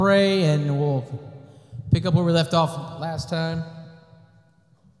Pray, and we'll pick up where we left off last time.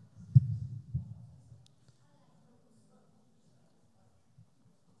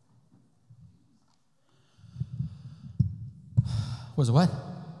 Was it what?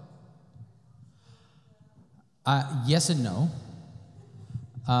 Yes and no.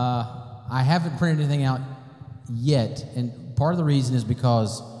 I haven't printed anything out yet, and part of the reason is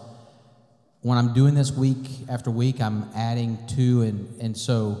because when I'm doing this week after week, I'm adding to, and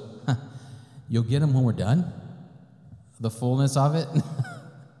so you'll get them when we're done, the fullness of it,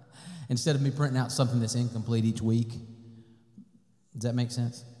 instead of me printing out something that's incomplete each week. Does that make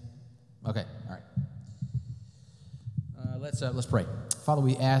sense? Okay, all right. Let's pray. Father,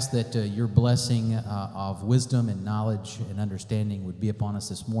 we ask that your blessing of wisdom and knowledge and understanding would be upon us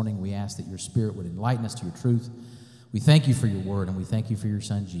this morning. We ask that your Spirit would enlighten us to your truth. We thank you for your word, and we thank you for your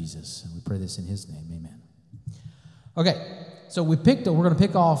Son, Jesus. And we pray this in his name. Amen. Okay, so we're going to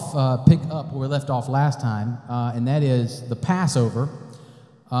pick up where we left off last time, and that is the Passover.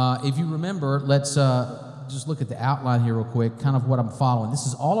 If you remember, let's just look at the outline here real quick, kind of what I'm following. This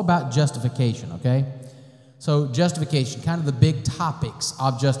is all about justification, okay? So justification, kind of the big topics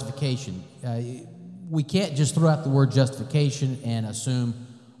of justification. We can't just throw out the word justification and assume,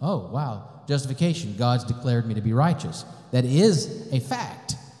 oh, wow, justification, God's declared me to be righteous. That is a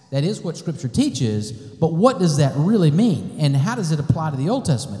fact. That is what Scripture teaches, but what does that really mean? And how does it apply to the Old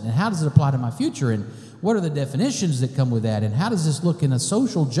Testament? And how does it apply to my future? And what are the definitions that come with that? And how does this look in a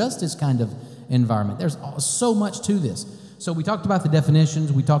social justice kind of environment? There's so much to this. So we talked about the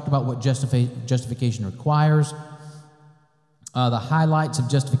definitions. We talked about what justification requires. The highlights of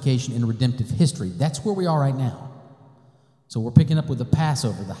justification in redemptive history. That's where we are right now. So we're picking up with the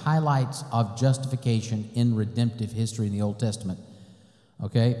Passover, the highlights of justification in redemptive history in the Old Testament.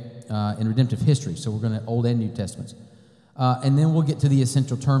 Okay? In redemptive history. So we're going to Old and New Testaments. And then we'll get to the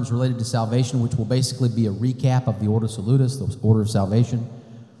essential terms related to salvation, which will basically be a recap of the Ordo Salutis, the order of salvation.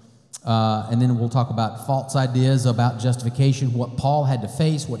 And then we'll talk about false ideas about justification, what Paul had to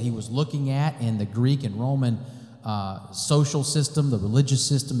face, what he was looking at in the Greek and Roman social system, the religious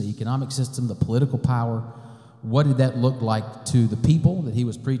system, the economic system, the political power. What did that look like to the people that he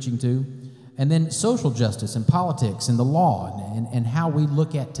was preaching to? And then social justice and politics and the law and how we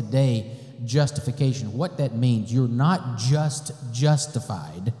look at today justification, what that means. You're not just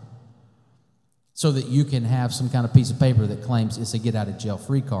justified so that you can have some kind of piece of paper that claims it's a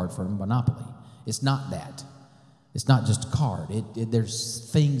get-out-of-jail-free card for a monopoly. It's not that. It's not just a card. There's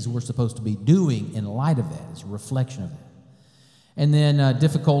things we're supposed to be doing in light of that. It's a reflection of that. And then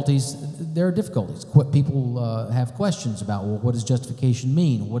difficulties. There are difficulties. People have questions about, well, what does justification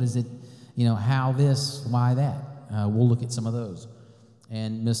mean? What is it, how this, why that? We'll look at some of those.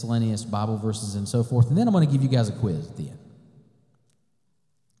 And miscellaneous Bible verses and so forth. And then I'm going to give you guys a quiz at the end.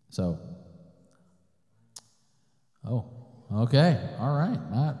 So... Oh, okay. All right.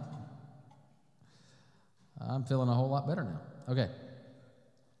 I'm feeling a whole lot better now. Okay.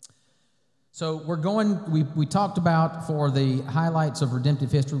 So we're going, we talked about, for the highlights of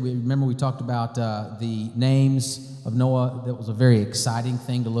redemptive history, we talked about the names of Noah. That was a very exciting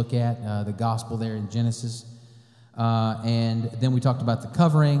thing to look at, the gospel there in Genesis. And then we talked about the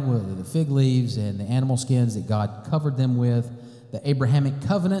covering, with the fig leaves and the animal skins that God covered them with, the Abrahamic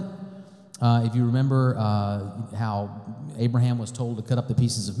covenant. If you remember how Abraham was told to cut up the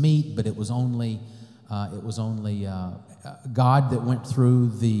pieces of meat, but it was only God that went through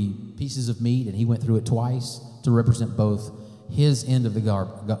the pieces of meat, and he went through it twice to represent both his end of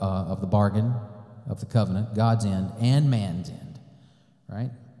the bargain, of the covenant, God's end, and man's end, right?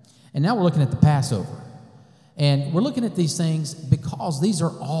 And now we're looking at the Passover. And we're looking at these things because these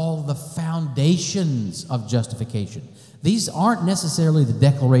are all the foundations of justification. These aren't necessarily the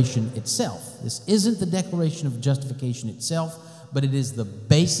declaration itself. This isn't the declaration of justification itself, but it is the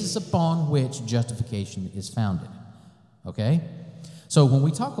basis upon which justification is founded. Okay? So when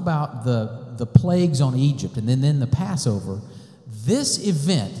we talk about the plagues on Egypt and then the Passover, this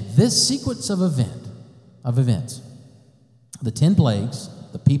event, this sequence of events, the 10 plagues,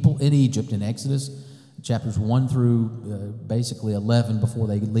 the people in Egypt in Exodus chapters 1 through basically 11 before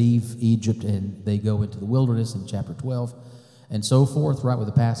they leave Egypt and they go into the wilderness in chapter 12 and so forth, right, with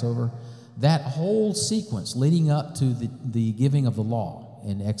the Passover. That whole sequence leading up to the giving of the law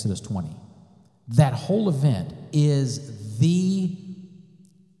in Exodus 20, that whole event is the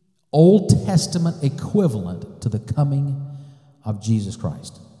Old Testament equivalent to the coming of Jesus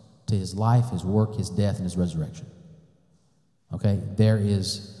Christ, to his life, his work, his death, and his resurrection. Okay? There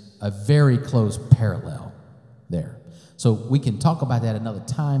is a very close parallel there. So we can talk about that another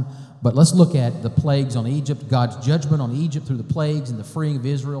time, but let's look at the plagues on Egypt. God's judgment on Egypt through the plagues and the freeing of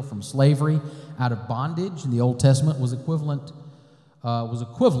Israel from slavery out of bondage in the Old Testament was equivalent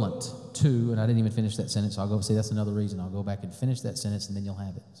to, and I didn't even finish that sentence, so I'll go say that's another reason. I'll go back and finish that sentence, and then you'll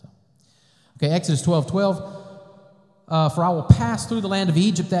have it. So, okay, Exodus 12:12. For I will pass through the land of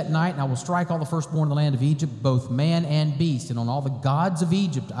Egypt that night, and I will strike all the firstborn in the land of Egypt, both man and beast, and on all the gods of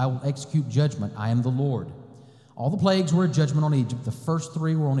Egypt I will execute judgment. I am the Lord. All the plagues were a judgment on Egypt. The first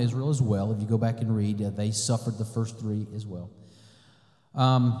three were on Israel as well. If you go back and read, they suffered the first three as well.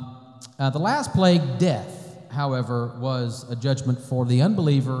 The last plague, death, however, was a judgment for the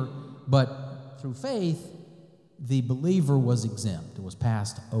unbeliever, but through faith, the believer was exempt. It was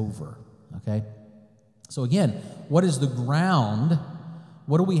passed over, okay? So again, what is the ground?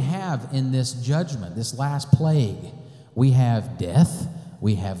 What do we have in this judgment, this last plague? We have death.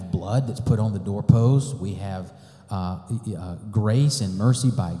 We have blood that's put on the doorpost. We have grace and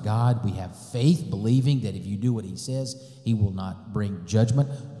mercy by God. We have faith, believing that if you do what he says, he will not bring judgment.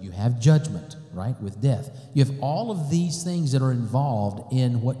 You have judgment, right, with death. You have all of these things that are involved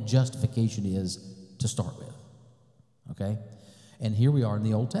in what justification is to start with, okay? And here we are in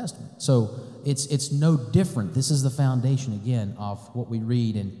the Old Testament. So it's no different. This is the foundation, again, of what we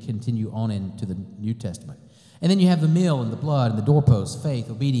read and continue on into the New Testament. And then you have the meal and the blood and the doorposts, faith,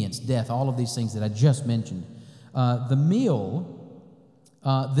 obedience, death, all of these things that I just mentioned. The meal,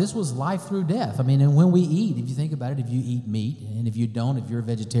 this was life through death. I mean, and when we eat, if you think about it, if you eat meat, and if you don't, if you're a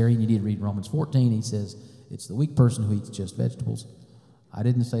vegetarian, you need to read Romans 14. He says, it's the weak person who eats just vegetables. I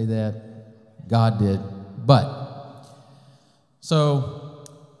didn't say that. God did. But... So,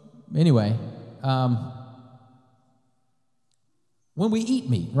 anyway, when we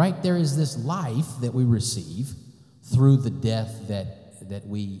eat meat, right, there is this life that we receive through the death that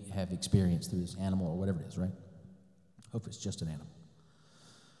we have experienced through this animal or whatever it is, right? Hope it's just an animal.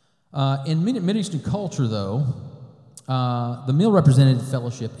 In Middle Eastern culture, though, the meal represented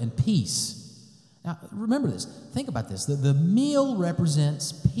fellowship and peace. Now, remember this. Think about this. The meal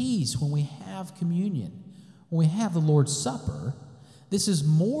represents peace when we have communion. When we have the Lord's Supper, this is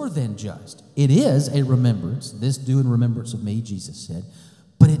more than just. It is a remembrance. This do in remembrance of me, Jesus said.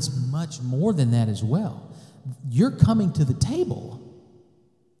 But it's much more than that as well. You're coming to the table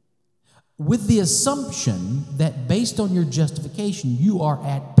with the assumption that based on your justification, you are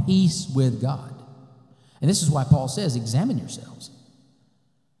at peace with God. And this is why Paul says, examine yourselves.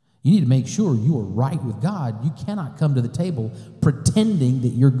 You need to make sure you are right with God. You cannot come to the table pretending that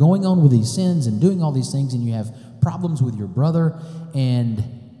you're going on with these sins and doing all these things and you have problems with your brother and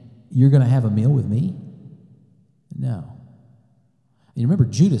you're going to have a meal with me? No. And you remember,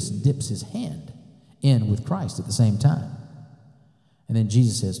 Judas dips his hand in with Christ at the same time. And then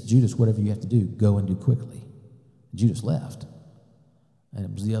Jesus says, Judas, whatever you have to do, go and do quickly. Judas left. And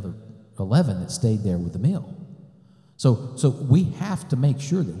it was the other 11 that stayed there with the meal. So we have to make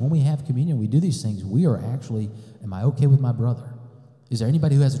sure that when we have communion, we do these things, we are actually, am I okay with my brother? Is there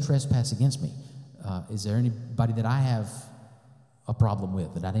anybody who has a trespass against me? Is there anybody that I have a problem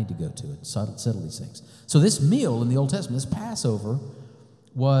with that I need to go to and settle these things? So this meal in the Old Testament, this Passover,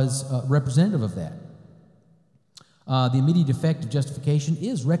 was representative of that. The immediate effect of justification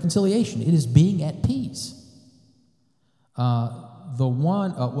is reconciliation. It is being at peace. And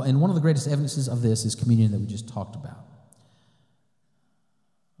one of the greatest evidences of this is communion that we just talked about.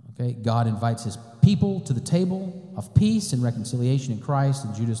 Okay, God invites his people to the table of peace and reconciliation in Christ,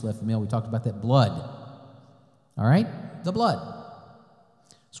 and Judas left the meal. We talked about that blood. All right? The blood.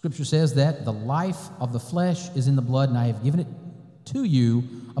 Scripture says that the life of the flesh is in the blood, and I have given it to you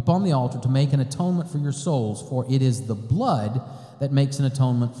upon the altar to make an atonement for your souls, for it is the blood that makes an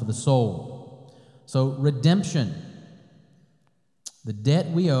atonement for the soul. So, redemption. The debt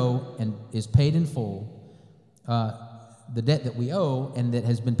we owe and is paid in full, the debt that we owe and that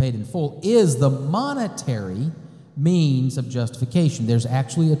has been paid in full is the monetary means of justification. There's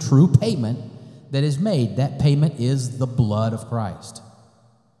actually a true payment that is made. That payment is the blood of Christ.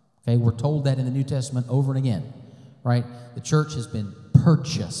 Okay, we're told that in the New Testament over and again, right? The church has been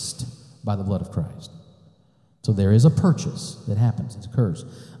purchased by the blood of Christ. So there is a purchase that happens, it occurs.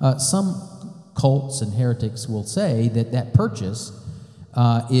 Some cults and heretics will say that purchase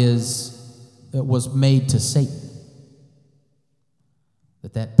was made to Satan.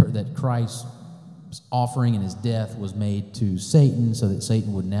 That Christ's offering and his death was made to Satan so that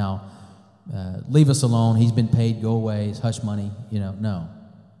Satan would now leave us alone. He's been paid, go away, it's hush money. No,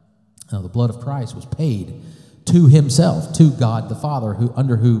 the blood of Christ was paid to himself, to God the Father,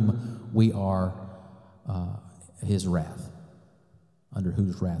 under whom we are his wrath, under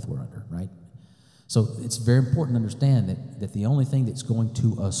whose wrath we're under, right? So it's very important to understand that the only thing that's going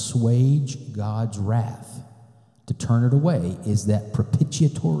to assuage God's wrath, to turn it away, is that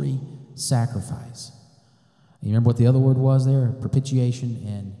propitiatory sacrifice. You remember what the other word was there? Propitiation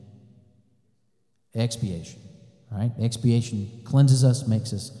and expiation. Right? Expiation cleanses us,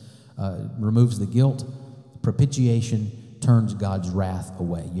 makes us, removes the guilt. Propitiation turns God's wrath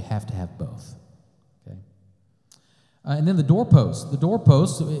away. You have to have both. Okay. And then the doorposts. The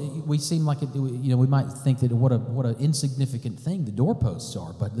doorposts, we seem like we might think that what an insignificant thing the doorposts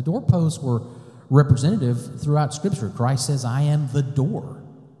are, but the doorposts were representative throughout Scripture. Christ says, "I am the door."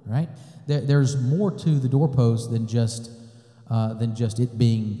 Right? There's more to the doorpost than just it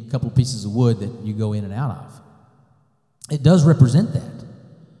being a couple of pieces of wood that you go in and out of. It does represent that.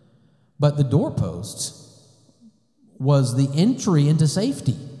 But the doorposts was the entry into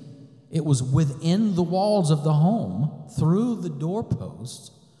safety. It was within the walls of the home, through the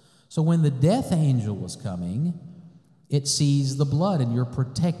doorposts. So when the death angel was coming, it sees the blood and you're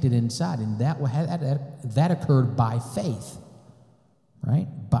protected inside. And that occurred by faith, right?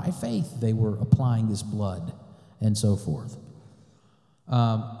 By faith they were applying this blood and so forth.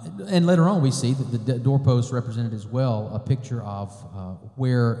 And later on we see that the doorpost represented as well a picture of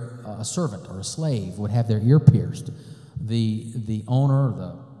where a servant or a slave would have their ear pierced. The owner,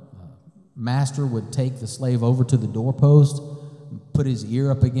 the master would take the slave over to the doorpost, put his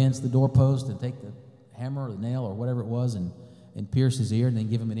ear up against the doorpost and take the hammer or the nail or whatever it was and pierce his ear and then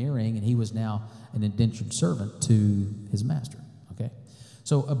give him an earring, and he was now an indentured servant to his master. Okay?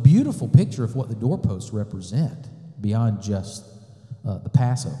 So a beautiful picture of what the doorposts represent beyond just the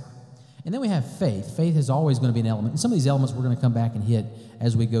Passover. And then we have faith. Faith is always going to be an element. And some of these elements we're going to come back and hit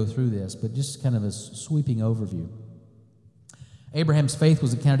as we go through this, but just kind of a sweeping overview. Abraham's faith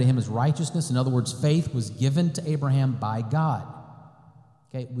was accounted to him as righteousness. In other words, faith was given to Abraham by God.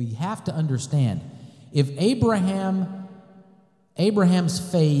 Okay, we have to understand, if Abraham's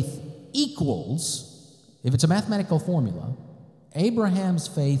faith equals, if it's a mathematical formula, Abraham's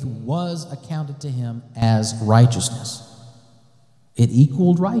faith was accounted to him as righteousness. It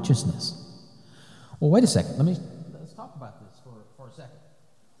equaled righteousness. Well, wait a second. Let's talk about this for a second.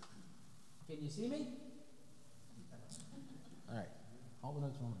 Can you see me? All right. All the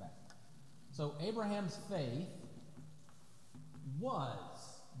notes are on the back. So Abraham's faith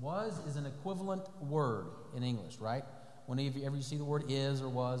was is an equivalent word in English, right? Whenever you see the word is or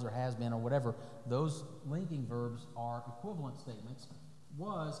was or has been or whatever, those linking verbs are equivalent statements.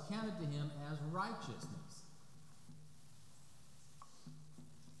 Was counted to him as righteousness.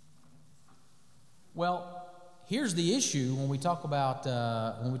 Well, here's the issue when we talk about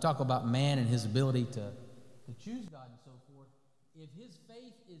man and his ability to choose God and so forth. If his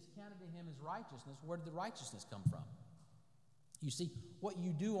faith is counted to him as righteousness, where did the righteousness come from? You see, what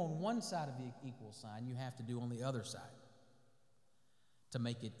you do on one side of the equal sign, you have to do on the other side to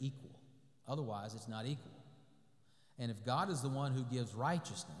make it equal. Otherwise, it's not equal. And if God is the one who gives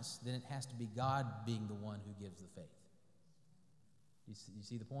righteousness, then it has to be God being the one who gives the faith. You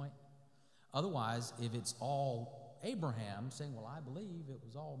see the point? Otherwise, if it's all Abraham saying, well, I believe it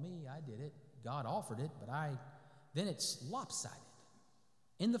was all me, I did it, God offered it, but then it's lopsided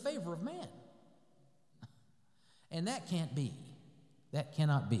in the favor of man. And that can't be. That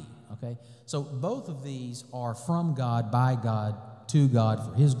cannot be, okay? So both of these are from God, by God, to God,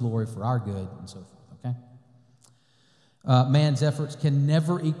 for his glory, for our good, and so forth, okay? Man's efforts can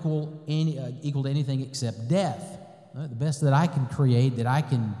never equal to anything except death. The best that I can create, that I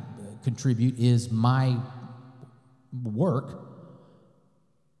can contribute, is my work,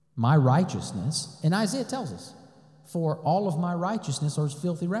 my righteousness. And Isaiah tells us, for all of my righteousness are as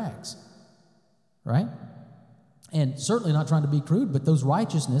filthy rags, right? And certainly not trying to be crude, but those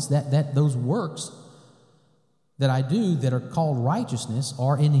righteousness, those works that I do that are called righteousness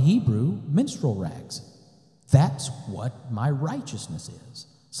are in Hebrew minstrel rags. That's what my righteousness is.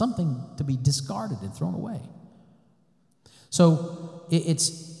 Something to be discarded and thrown away. So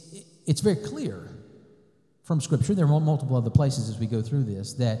it's very clear from Scripture, there are multiple other places as we go through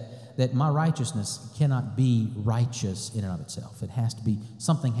this, that my righteousness cannot be righteous in and of itself.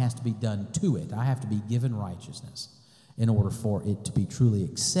 Something has to be done to it. I have to be given righteousness in order for it to be truly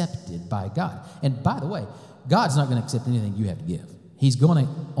accepted by God. And by the way, God's not going to accept anything you have to give. He's going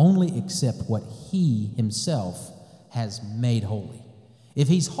to only accept what he himself has made holy. If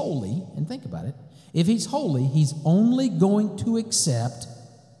he's holy, and think about it, if he's holy, he's only going to accept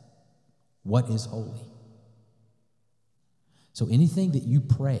what is holy. So anything that you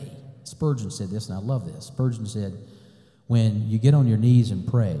pray, Spurgeon said this, and I love this. Spurgeon said, when you get on your knees and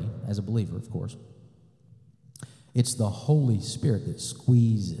pray, as a believer, of course, it's the Holy Spirit that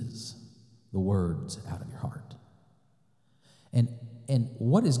squeezes the words out of your heart. And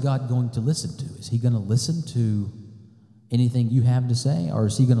what is God going to listen to? Is he going to listen to anything you have to say, or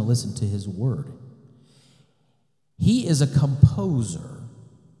is he going to listen to his word? He is a composer,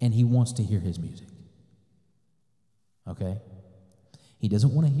 and he wants to hear his music. Okay? He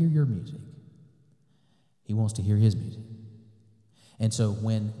doesn't want to hear your music. He wants to hear his music. And so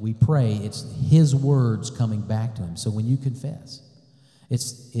when we pray, it's his words coming back to him. So when you confess,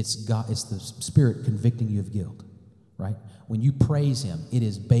 it's God, it's the Spirit convicting you of guilt, right? When you praise him, it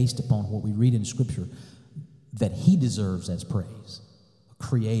is based upon what we read in Scripture that he deserves as praise. A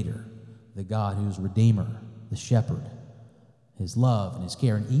creator, the God who's Redeemer, the shepherd, his love and his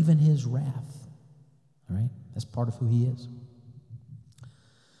care, and even his wrath. All right? That's part of who he is.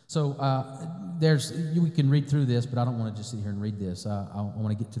 So we can read through this, but I don't want to just sit here and read this. I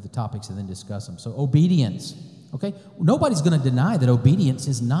want to get to the topics and then discuss them. So obedience, okay? Nobody's going to deny that obedience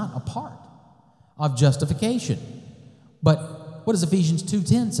is not a part of justification. But what does Ephesians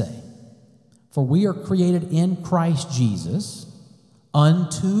 2:10 say? For we are created in Christ Jesus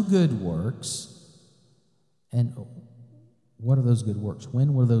unto good works. And what are those good works?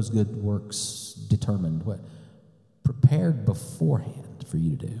 When were those good works determined? What? Prepared beforehand for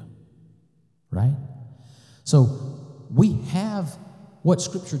you to do, right? So we have what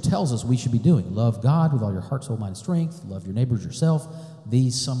Scripture tells us we should be doing. Love God with all your heart, soul, mind, and strength. Love your neighbors yourself.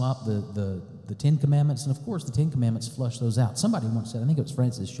 These sum up the Ten Commandments, and of course the Ten Commandments flush those out. Somebody once said, I think it was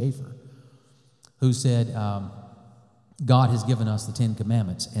Francis Schaeffer, who said, God has given us the Ten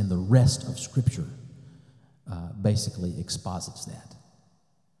Commandments, and the rest of Scripture basically exposits that.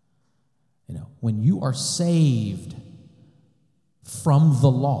 You know, when you are saved from the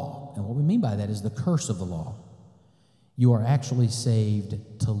law, and what we mean by that is the curse of the law, you are actually saved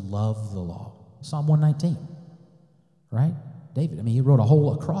to love the law. Psalm 119, right? David, he wrote a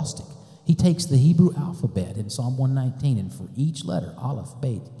whole acrostic. He takes the Hebrew alphabet in Psalm 119, and for each letter, Aleph,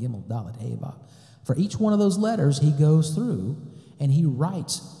 Bet, Gimel, Dalet, Hey, Vav, for each one of those letters, he goes through and he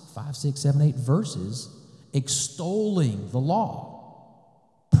writes 5, 6, 7, 8 verses extolling the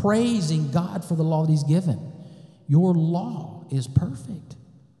lait, praising God for the law that he's given. Your law is perfect.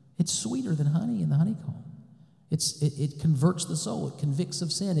 It's sweeter than honey in the honeycomb. It converts the soul. It convicts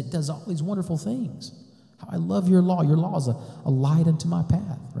of sin. It does all these wonderful things. How I love your law. Your law is a light unto my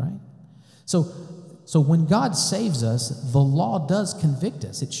path, right? So when God saves us, the law does convict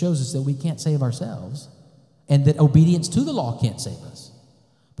us. It shows us that we can't save ourselves and that obedience to the law can't save us.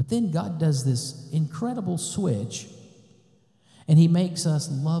 But then God does this incredible switch, and he makes us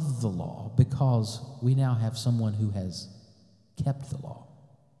love the law because we now have someone who has kept the law,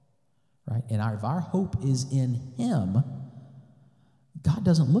 right? And if our hope is in him, God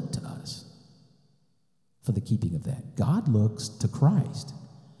doesn't look to us for the keeping of that. God looks to Christ.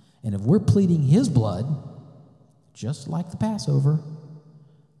 And if we're pleading his blood, just like the Passover,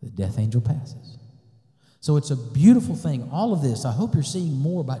 the death angel passes. So it's a beautiful thing. All of this, I hope you're seeing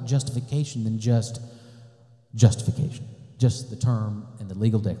more about justification than just justification, just the term and the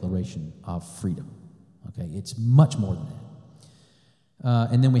legal declaration of freedom. Okay, it's much more than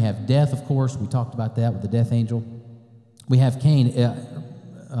that. And then we have death, of course. We talked about that with the death angel. We have Cain.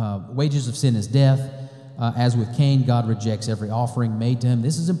 Wages of sin is death. As with Cain, God rejects every offering made to him.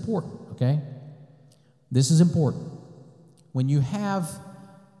 This is important, okay? This is important. When you have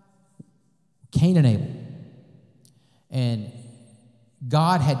Cain and Abel, and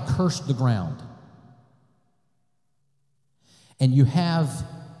God had cursed the ground, and you have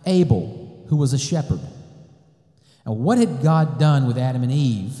Abel, who was a shepherd. Now, what had God done with Adam and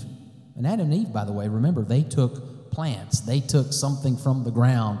Eve? And Adam and Eve, by the way, remember, they took plants. They took something from the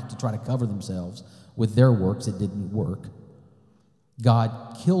ground to try to cover themselves with their works. It didn't work.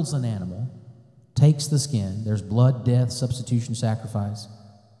 God kills an animal, takes the skin. There's blood, death, substitution, sacrifice.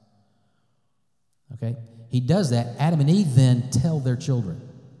 Okay? He does that. Adam and Eve then tell their children,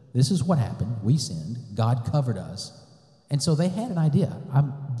 this is what happened. We sinned. God covered us. And so they had an idea.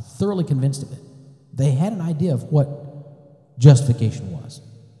 I'm thoroughly convinced of it. They had an idea of what justification was,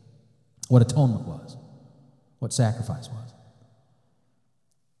 what atonement was, what sacrifice was.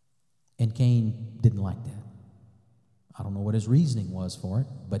 And Cain didn't like that. I don't know what his reasoning was for it,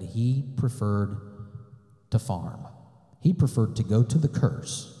 but he preferred to farm. He preferred to go to the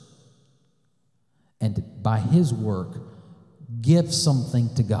curse and to, by his work, give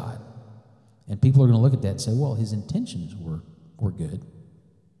something to God. And people are going to look at that and say, well, his intentions were good.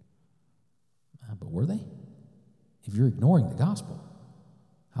 But were they? If you're ignoring the gospel,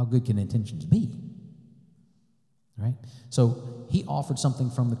 how good can intentions be? Right? So he offered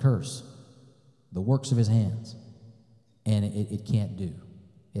something from the curse, the works of his hands, and it can't do.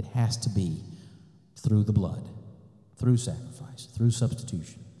 It has to be through the blood, through sacrifice, through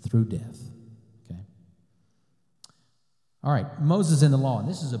substitution, through death. Okay? All right, Moses and the law. And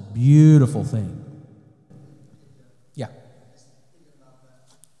this is a beautiful thing. Yeah.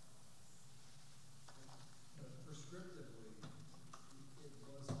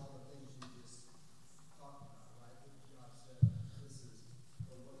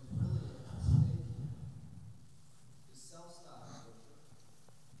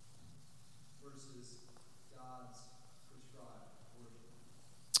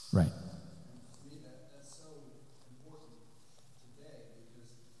 Right. To me, that's so important today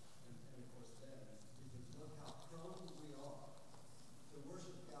because, and of course then, because look how prone we are to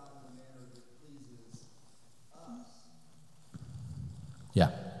worship God in a manner that pleases us. Yeah.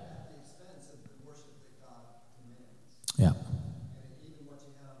 At the expense of the worship that God demands. Yeah. And even what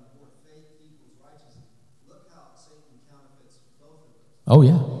you have on the board, faith equals righteousness. Look how Satan counterfeits both of those. Oh,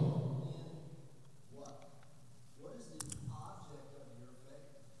 yeah.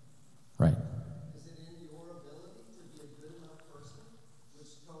 Right. Is it in your ability to be a good enough person,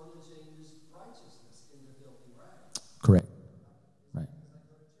 which totally changes righteousness into filthy rags? Correct. Right. Because I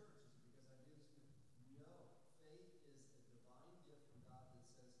go to church, because I do this. No, faith is a divine gift from God that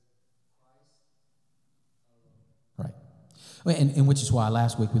says Christ alone. Right. Well, and which is why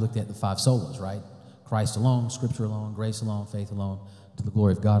last week we looked at the 5 solas, right? Christ alone, Scripture alone, grace alone, faith alone, to the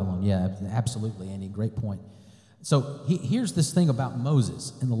glory of God alone. Yeah, absolutely, Andy. Great point. So here's this thing about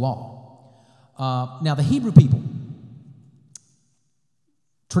Moses and the law. Now, the Hebrew people,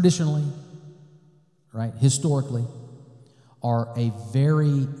 traditionally, right, historically, are a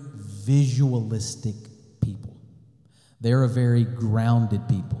very visualistic people. They're a very grounded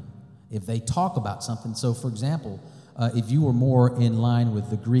people. If they talk about something, so for example, if you were more in line with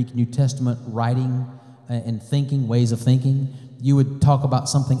the Greek New Testament writing and thinking, ways of thinking, you would talk about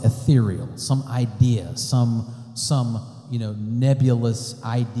something ethereal, some idea, some nebulous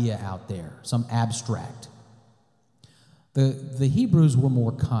idea out there, some abstract. The Hebrews were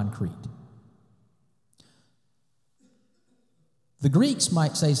more concrete. The Greeks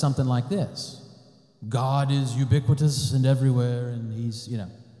might say something like this: God is ubiquitous and everywhere, and he's.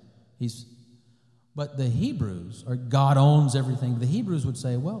 But the Hebrews, or God owns everything. The Hebrews would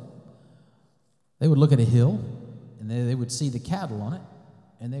say, well, they would look at a hill, and they would see the cattle on it,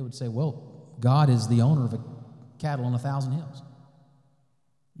 and they would say, well, God is the owner of cattle on 1,000 hills.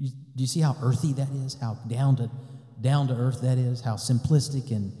 Do you see how earthy that is? How down to earth that is? How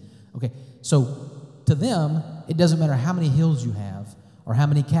simplistic and okay. So to them, it doesn't matter how many hills you have or how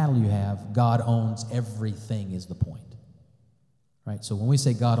many cattle you have. God owns everything is the point, right? So when we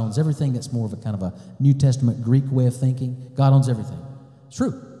say God owns everything, that's more of a kind of a New Testament Greek way of thinking. God owns everything. It's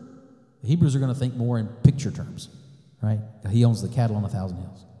true. The Hebrews are going to think more in picture terms, right? He owns the cattle on 1,000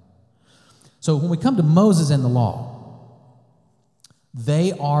 hills. So when we come to Moses and the law,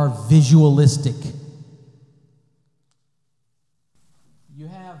 they are visualistic. You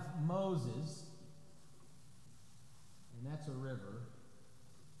have Moses, and that's a river.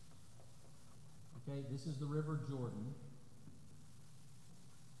 Okay, this is the River Jordan.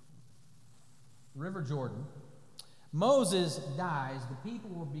 River Jordan. Moses dies. The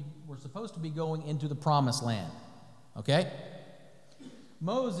people were supposed to be going into the promised land. Okay?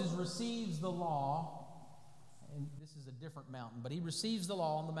 Moses receives the law, and this is a different mountain, but he receives the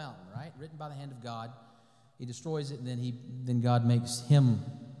law on the mountain, right? Written by the hand of God. He destroys it, and then God makes him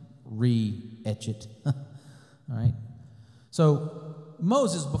re-etch it. All right? So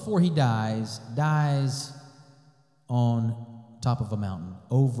Moses, before he dies on top of a mountain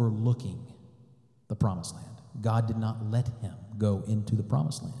overlooking the promised land. God did not let him go into the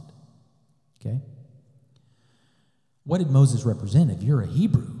promised land. Okay? What did Moses represent? If you're a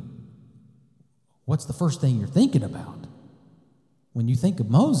Hebrew, what's the first thing you're thinking about? When you think of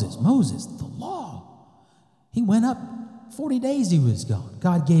Moses, the law. He went up 40 days he was gone.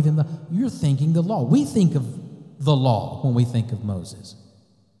 God gave him you're thinking the law. We think of the law when we think of Moses.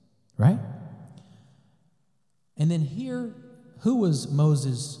 Right? And then here, who was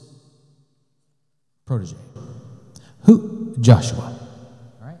Moses' protege? Who? Joshua.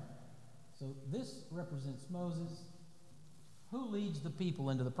 All right? So this represents Moses. Who leads the people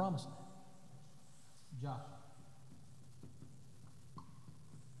into the promised land? Joshua.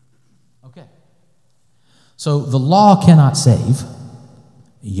 Okay. So the law cannot save.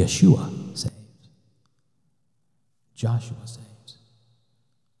 Yeshua saves. Joshua saves.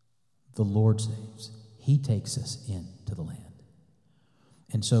 The Lord saves. He takes us into the land.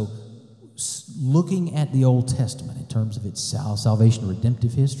 And so, looking at the Old Testament in terms of its salvation,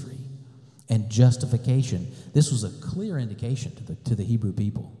 redemptive history, and justification. This was a clear indication to the Hebrew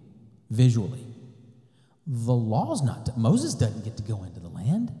people, visually. The law's not, Moses doesn't get to go into the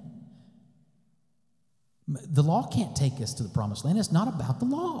land. The law can't take us to the promised land. It's not about the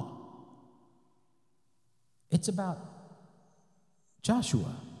law. It's about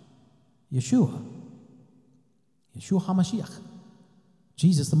Yeshua HaMashiach,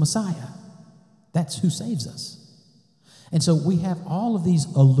 Jesus the Messiah. That's who saves us. And so we have all of these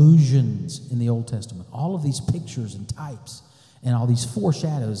allusions in the Old Testament, all of these pictures and types, and all these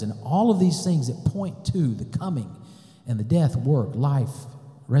foreshadows, and all of these things that point to the coming and the death, work, life,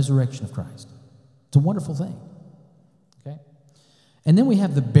 resurrection of Christ. It's a wonderful thing. Okay? And then we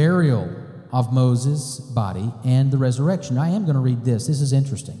have the burial of Moses' body and the resurrection. I am going to read this. This is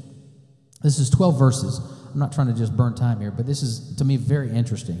interesting. This is 12 verses. I'm not trying to just burn time here, but this is, to me, very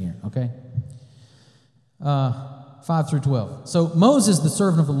interesting here, okay? 5 through 12. So Moses, the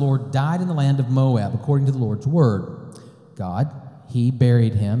servant of the Lord, died in the land of Moab, according to the Lord's word. God, he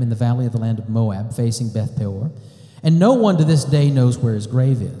buried him in the valley of the land of Moab, facing Beth Peor, and no one to this day knows where his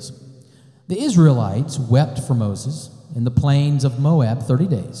grave is. The Israelites wept for Moses in the plains of Moab 30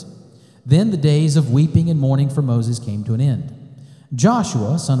 days. Then the days of weeping and mourning for Moses came to an end.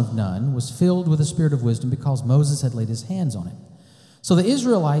 Joshua, son of Nun, was filled with a spirit of wisdom because Moses had laid his hands on him. So the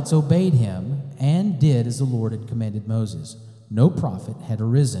Israelites obeyed him and did as the Lord had commanded Moses. No prophet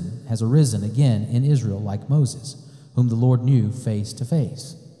has arisen again in Israel like Moses, whom the Lord knew face to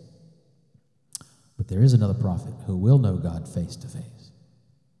face. But there is another prophet who will know God face to face.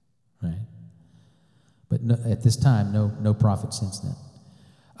 Right? But no, at this time, no prophet since then.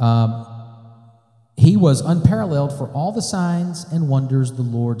 He was unparalleled for all the signs and wonders the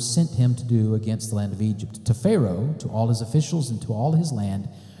Lord sent him to do against the land of Egypt, to Pharaoh, to all his officials, and to all his land,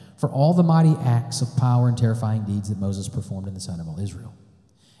 for all the mighty acts of power and terrifying deeds that Moses performed in the sight of all Israel.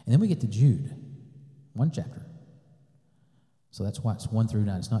 And then we get to Jude, one chapter. So that's why it's 1 through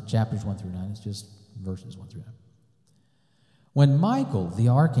 9. It's not chapters 1 through 9, it's just verses 1 through 9. When Michael, the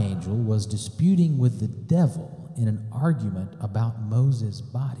archangel, was disputing with the devil in an argument about Moses'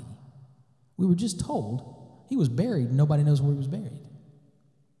 body, we were just told he was buried and nobody knows where he was buried.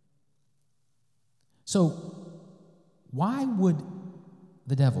 So why would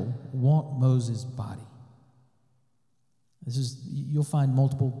the devil want Moses' body? You'll find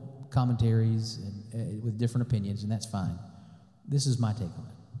multiple commentaries with different opinions, and that's fine. This is my take on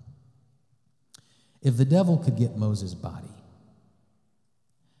it. If the devil could get Moses' body,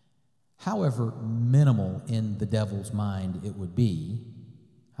 however minimal in the devil's mind it would be,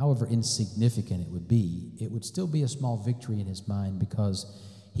 however insignificant it would still be a small victory in his mind because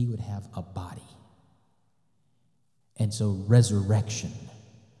he would have a body. And so resurrection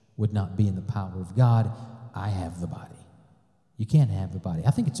would not be in the power of God. I have the body. You can't have the body.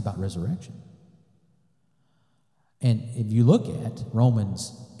 I think it's about resurrection. And if you look at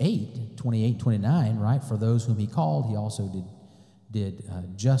Romans 8, 28, 29, right, for those whom he called, he also did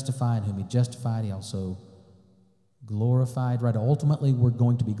justify, and whom he justified, he also glorified, right? Ultimately, we're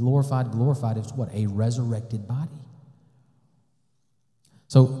going to be glorified. Glorified is what? A resurrected body.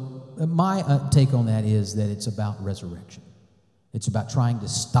 So my take on that is that it's about resurrection. It's about trying to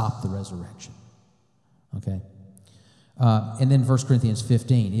stop the resurrection. Okay? And then 1 Corinthians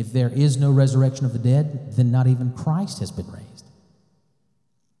 15, if there is no resurrection of the dead, then not even Christ has been raised.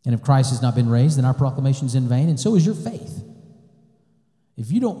 And if Christ has not been raised, then our proclamation is in vain, and so is your faith.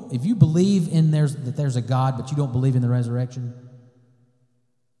 If you believe that there's a God, but you don't believe in the resurrection,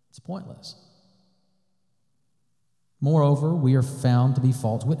 it's pointless. Moreover, we are found to be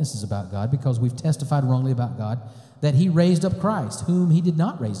false witnesses about God because we've testified wrongly about God that he raised up Christ, whom he did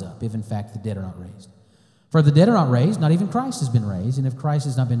not raise up, if in fact the dead are not raised. For if the dead are not raised, not even Christ has been raised, and if Christ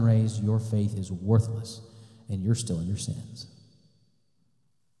has not been raised, your faith is worthless, and you're still in your sins.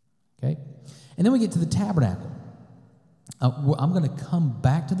 Okay? And then we get to the tabernacle. I'm going to come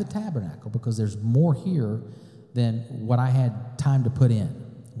back to the tabernacle because there's more here than what I had time to put in.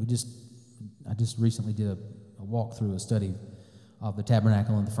 I just recently did a walkthrough, a study of the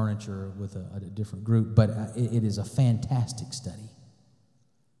tabernacle and the furniture with a different group, but it is a fantastic study.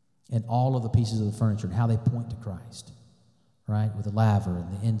 And all of the pieces of the furniture and how they point to Christ, right? With the laver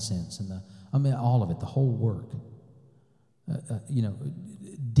and the incense and all of it, the whole work.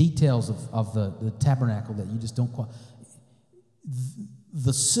 Details of the tabernacle that you just don't quite.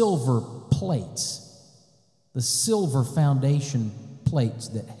 The silver plates, the silver foundation plates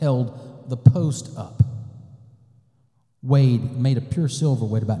that held the post up, made of pure silver,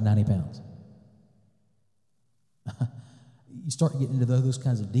 weighed about 90 pounds. You start getting into those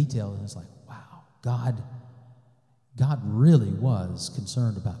kinds of details, and it's like, wow, God really was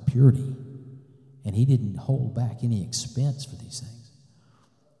concerned about purity. And he didn't hold back any expense for these things.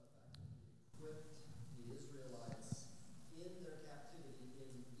 Equipped the Israelites in their captivity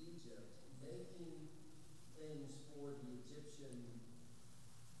in Egypt, making things for the Egyptian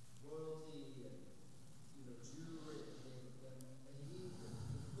royalty and jewelry, and he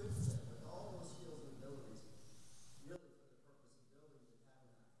equipped them with all those skills and abilities, really for the purpose of building the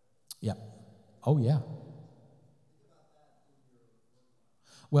tabernacle. Yeah. Oh, yeah.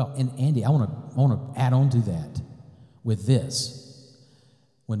 Well, and Andy, I want to add on to that with this.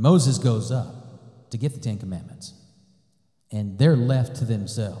 When Moses goes up to get the Ten Commandments, and they're left to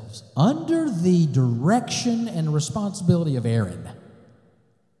themselves, under the direction and responsibility of Aaron.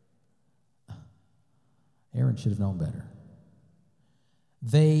 Aaron should have known better.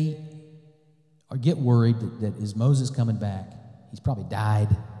 They get worried that is Moses coming back? He's probably died.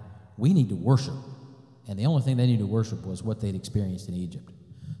 We need to worship. And the only thing they needed to worship was what they'd experienced in Egypt.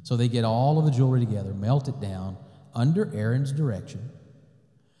 So they get all of the jewelry together, melt it down under Aaron's direction,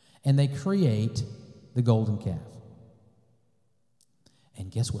 and they create the golden calf. And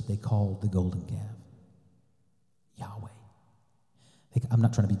guess what they called the golden calf? Yahweh. I'm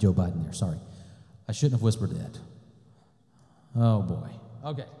not trying to be Joe Biden there, sorry. I shouldn't have whispered that. Oh, boy.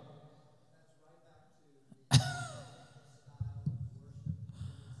 Okay.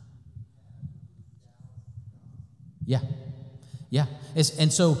 Yeah. Yeah.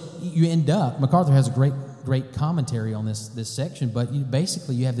 And so you end up, MacArthur has a great commentary on this section, but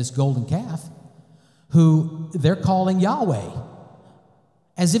basically you have this golden calf who they're calling Yahweh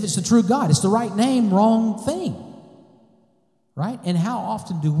as if it's the true God. It's the right name, wrong thing. Right? And how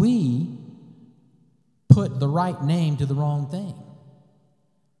often do we put the right name to the wrong thing?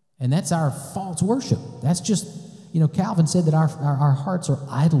 And that's our false worship. That's just, Calvin said that our hearts are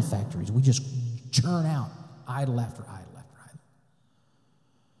idol factories. We just churn out idol after idol after idol.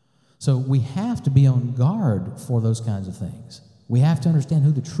 So we have to be on guard for those kinds of things. We have to understand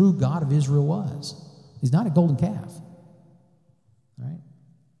who the true God of Israel was. He's not a golden calf. Right?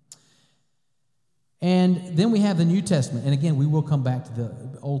 And then we have the New Testament. And again, we will come back to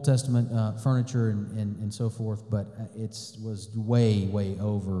the Old Testament furniture and so forth, but it was way, way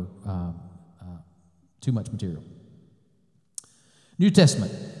over too much material. New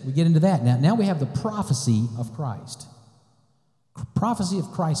Testament, we get into that. Now we have the prophecy of Christ. Prophecy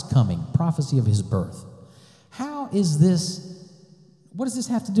of Christ coming, prophecy of his birth. How is this, what does this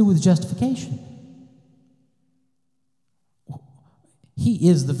have to do with justification? He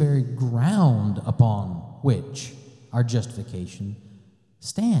is the very ground upon which our justification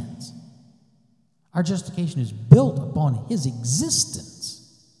stands. Our justification is built upon his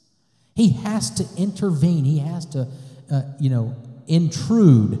existence. He has to intervene. He has to,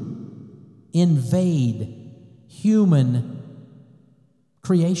 intrude, invade human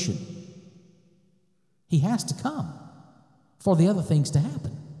creation. He has to come for the other things to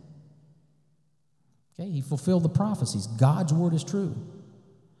happen. Okay, he fulfilled the prophecies. God's word is true.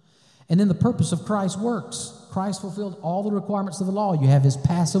 And then the purpose of Christ's works. Christ fulfilled all the requirements of the law. You have his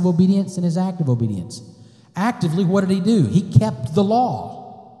passive obedience and his active obedience. Actively, what did he do? He kept the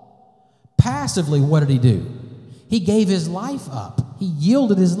law. Passively, what did he do? He gave his life up. He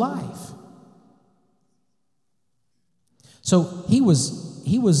yielded his life. So he was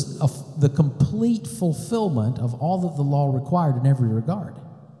the complete fulfillment of all that the law required in every regard.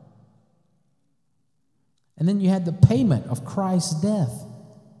 And then you had the payment of Christ's death.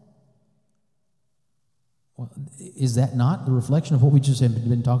 Well, is that not the reflection of what we just have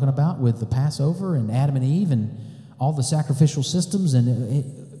been talking about with the Passover and Adam and Eve and all the sacrificial systems and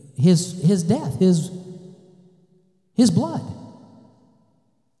his death, his blood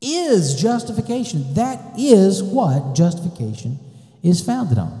is justification. That is what justification is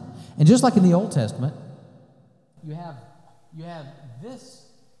founded on. And just like in the Old Testament, you have this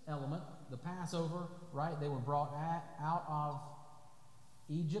element, the Passover, right? They were brought out of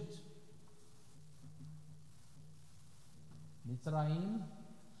Egypt. Mitzrayim.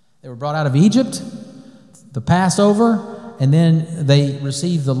 They were brought out of Egypt, the Passover, and then they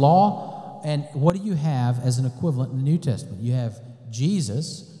received the law. And what do you have as an equivalent in the New Testament? You have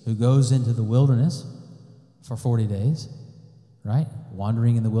Jesus, who goes into the wilderness for 40 days, right?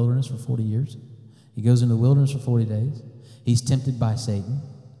 Wandering in the wilderness for 40 years. He goes into the wilderness for 40 days. He's tempted by Satan,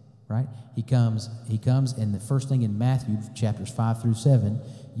 right? He comes, and the first thing in Matthew, chapters 5 through 7,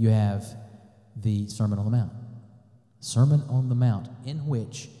 you have the Sermon on the Mount. Sermon on the Mount, in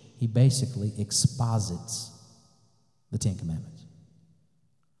which he basically exposits the Ten Commandments.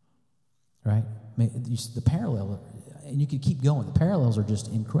 Right? The parallel, and you could keep going. The parallels are just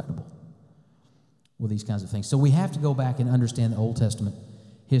incredible with these kinds of things. So we have to go back and understand the Old Testament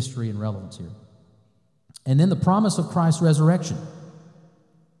history and relevance here. And then the promise of Christ's resurrection.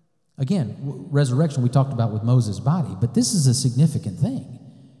 Again, resurrection we talked about with Moses' body, but this is a significant thing.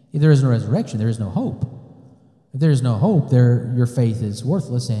 If there is no resurrection, there is no hope. If there is no hope, your faith is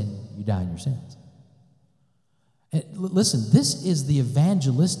worthless and you die in your sins. And listen, this is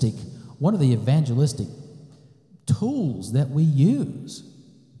one of the evangelistic tools that we use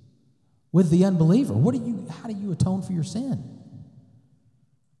with the unbeliever. How do you atone for your sin?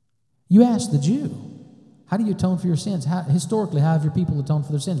 You ask the Jew, how do you atone for your sins? Historically, how have your people atoned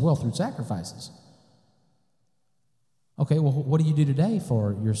for their sins? Well, through sacrifices. Okay, well, what do you do today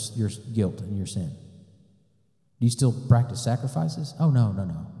for your guilt and your sin? Do you still practice sacrifices? Oh, no.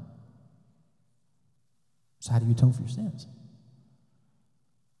 So how do you atone for your sins?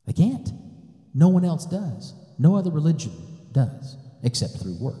 They can't. No one else does. No other religion does, except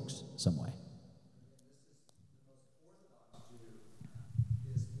through works some way.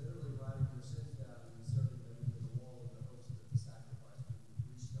 Is literally writing your sins down and inserting them into the wall in the hopes that the sacrifice would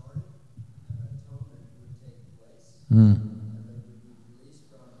be restarted and an atonement would take place. And they would be released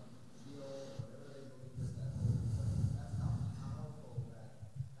from Sheol or whatever they believe is that holy place. That's how powerful that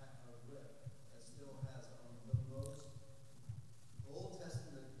whip that still has the most Old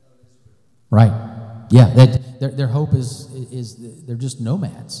Testament of Israel. Right. Yeah, their hope is they're just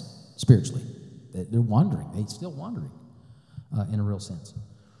nomads spiritually. They're wandering. They're still wandering in a real sense.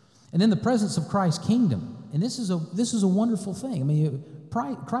 And then the presence of Christ's kingdom. And this is a wonderful thing. I mean,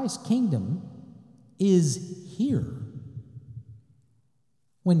 Christ's kingdom is here.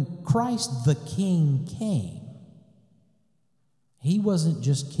 When Christ the King came, he wasn't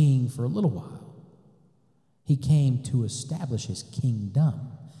just king for a little while. He came to establish his kingdom.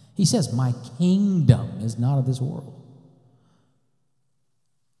 He says, my kingdom is not of this world.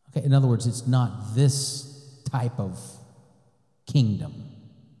 Okay, in other words, it's not this type of kingdom.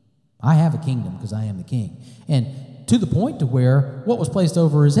 I have a kingdom because I am the king. And to the point to where what was placed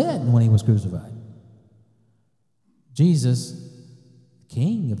over his head when he was crucified? Jesus,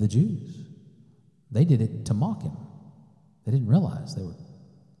 King of the Jews. They did it to mock him. They didn't realize they were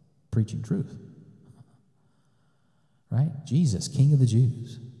preaching truth. Right? Jesus, King of the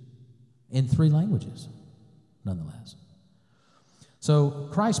Jews. In 3 languages, nonetheless. So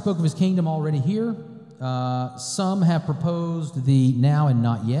Christ spoke of his kingdom already here. Some have proposed the now and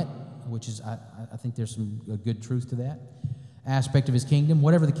not yet, which is, I think there's some good truth to that aspect of his kingdom.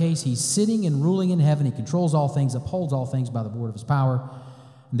 Whatever the case, he's sitting and ruling in heaven. He controls all things, upholds all things by the word of his power.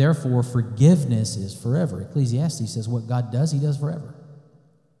 Therefore, forgiveness is forever. Ecclesiastes says what God does, he does forever.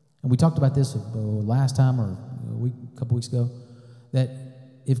 And we talked about this last time or a couple weeks ago, that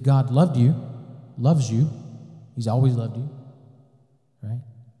if God loves you, he's always loved you, right?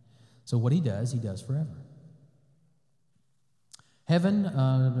 So what he does forever.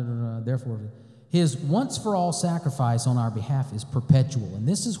 Heaven, therefore, his once-for-all sacrifice on our behalf is perpetual. And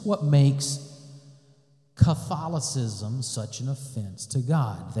this is what makes Catholicism such an offense to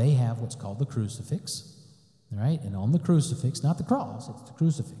God. They have what's called the crucifix, right? And on the crucifix, not the cross, it's the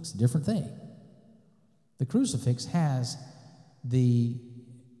crucifix, a different thing. The crucifix has the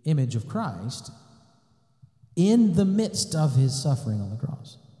image of Christ in the midst of his suffering on the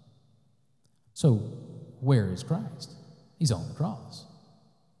cross. So, where is Christ? He's on the cross.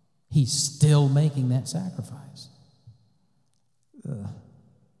 He's still making that sacrifice.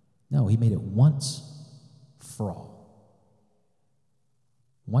 No, he made it once for all.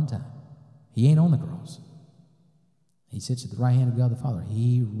 One time. He ain't on the cross. He sits at the right hand of God the Father.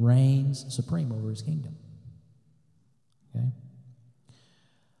 He reigns supreme over his kingdom. Okay?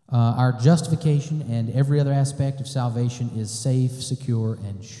 Our justification and every other aspect of salvation is safe, secure,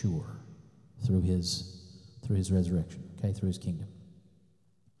 and sure through his resurrection, okay, through his kingdom.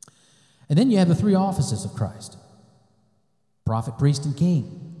 And then you have the 3 offices of Christ: prophet, priest, and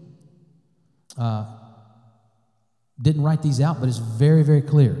king. Didn't write these out, but it's very, very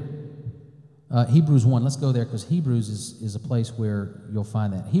clear. Hebrews 1, let's go there because Hebrews is a place where you'll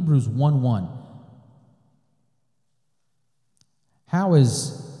find that. Hebrews 1:1. How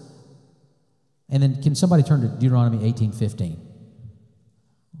is... And then can somebody turn to Deuteronomy 18:15?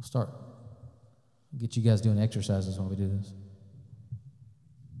 We'll start. Get you guys doing exercises while we do this.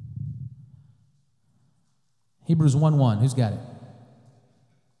 Hebrews 1:1. Who's got it?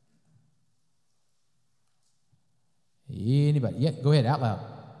 Anybody? Yeah, go ahead, out loud.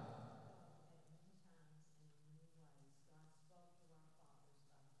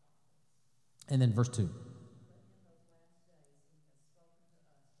 And then verse 2.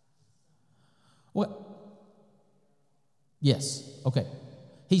 What? Yes, okay.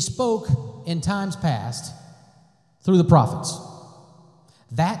 He spoke in times past through the prophets.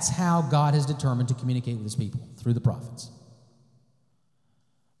 That's how God has determined to communicate with his people, through the prophets.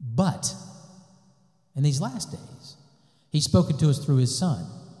 But in these last days, he's spoken to us through his Son,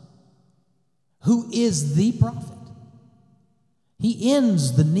 who is the prophet. He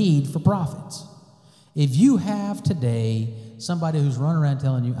ends the need for prophets. If you have today somebody who's running around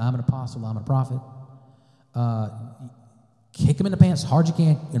telling you, I'm an apostle, I'm a prophet, kick them in the pants as hard as you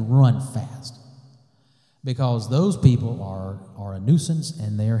can and run fast. Because those people are a nuisance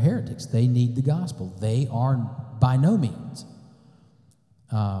and they are heretics. They need the gospel. They are by no means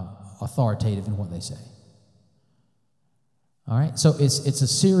authoritative in what they say. All right? So it's a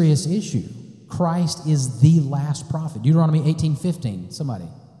serious issue. Christ is the last prophet. Deuteronomy 18:15. Somebody.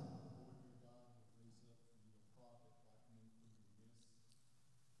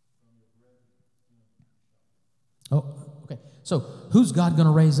 Oh, okay. So who's God going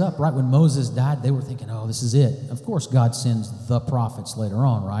to raise up? Right when Moses died, they were thinking, oh, this is it. Of course, God sends the prophets later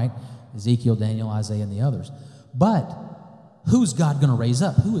on, right? Ezekiel, Daniel, Isaiah, and the others. But who's God going to raise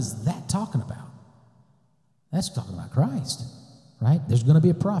up? Who is that talking about? That's talking about Christ, right? There's going to be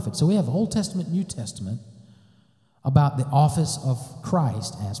a prophet. So we have Old Testament, New Testament about the office of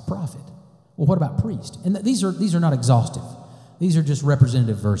Christ as prophet. Well, what about priest? And these are not exhaustive. These are just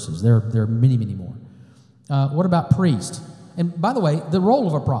representative verses. There are many, many more. What about priest? And by the way, the role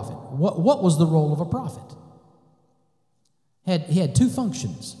of a prophet. What was the role of a prophet? He had two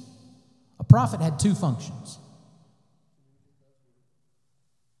functions. A prophet had two functions.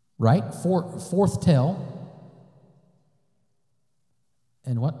 Right? Forth tell.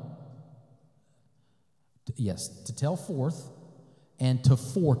 And what? Yes, to tell forth and to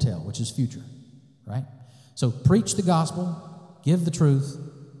foretell, which is future. Right? So preach the gospel, give the truth,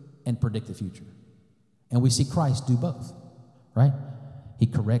 and predict the future. And we see Christ do both, right? He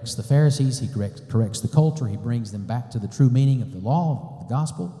corrects the Pharisees, he corrects the culture, he brings them back to the true meaning of the law, the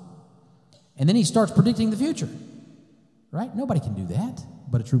gospel. And then he starts predicting the future, right? Nobody can do that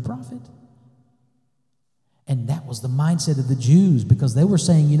but a true prophet. And that was the mindset of the Jews, because they were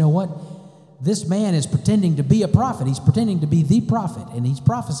saying, you know what? This man is pretending to be a prophet. He's pretending to be the prophet, and he's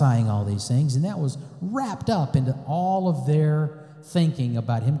prophesying all these things. And that was wrapped up into all of their thinking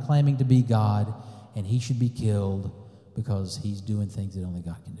about him claiming to be God, and he should be killed because he's doing things that only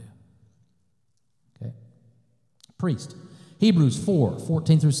God can do. Okay? Priest. Hebrews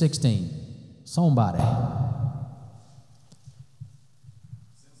 4:14 through 16. Somebody.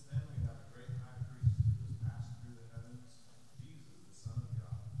 Since then we have a great high priest who has passed through the heavens, Jesus, the Son of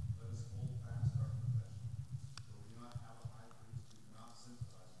God. Let us hold fast our profession. For we do not have a high priest who cannot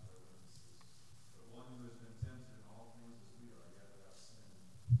sympathize with our weaknesses, but one who has been tempted in all things as we are, yet without sin.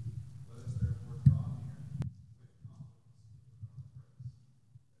 Let us therefore draw near with confidence to the throne of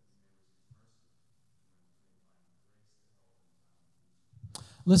grace, that we may receive mercy and find grace to help in time of need.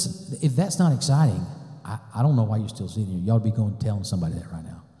 Listen, if that's not exciting, I don't know why you're still sitting here. You ought to be going telling somebody that right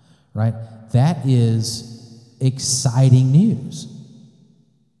now, right? That is exciting news.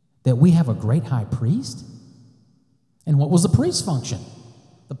 That we have a great high priest. And what was the priest's function?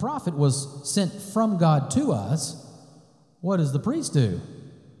 The prophet was sent from God to us. What does the priest do?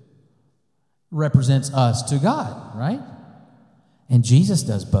 Represents us to God, right? And Jesus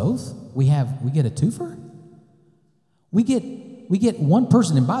does both. We get a twofer. We get one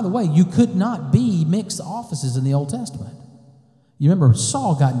person. And by the way, you could not be mixed offices in the Old Testament. You remember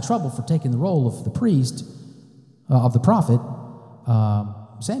Saul got in trouble for taking the role of the priest, of the prophet,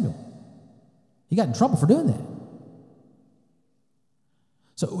 Samuel. He got in trouble for doing that.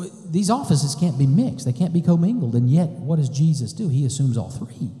 So these offices can't be mixed. They can't be commingled. And yet, what does Jesus do? He assumes all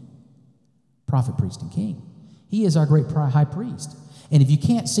three. Prophet, priest, and king. He is our great high priest. And if you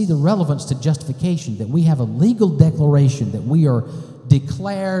can't see the relevance to justification, that we have a legal declaration that we are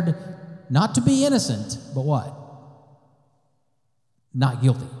declared not to be innocent, but what? Not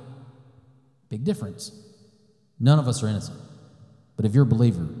guilty. Big difference. None of us are innocent. But if you're a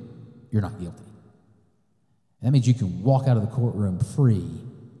believer, you're not guilty. That means you can walk out of the courtroom free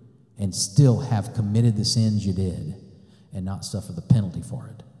and still have committed the sins you did and not suffer the penalty for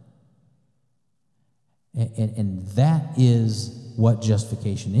it. And that is what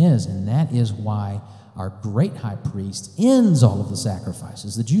justification is, and that is why our great high priest ends all of the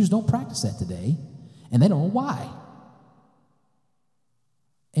sacrifices. The Jews don't practice that today, and they don't know why.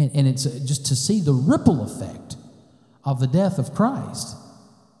 And it's just to see the ripple effect of the death of Christ,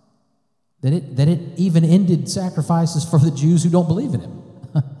 that it even ended sacrifices for the Jews who don't believe in him.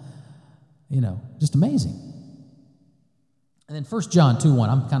 Just amazing. And then 1 John 2:1.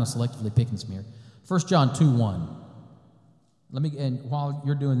 I'm kind of selectively picking some here. 1 John 2:1. And while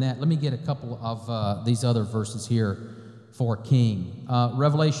you're doing that, let me get a couple of these other verses here for king.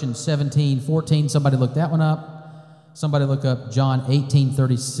 Revelation 17:14, somebody look that one up. Somebody look up John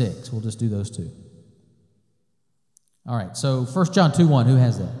 18:36. We'll just do those two. All right, so 1 John 2:1, who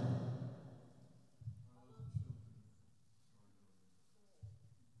has that?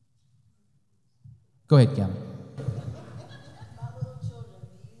 Go ahead, Calvin. My little children,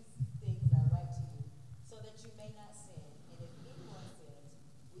 these things I write to you, so that you may not sin. And if anyone sins,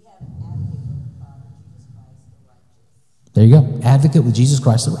 we have an advocate with the Father, Jesus Christ the righteous. There you go. Advocate with Jesus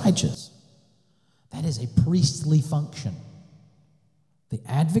Christ the righteous. That is a priestly function. The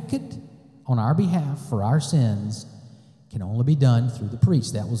advocate on our behalf for our sins can only be done through the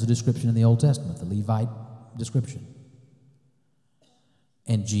priest. That was a description in the Old Testament, the Levite description.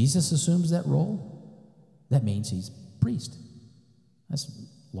 And Jesus assumes that role. That means he's priest. That's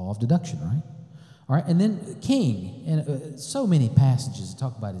law of deduction, right? All right, and then king. And so many passages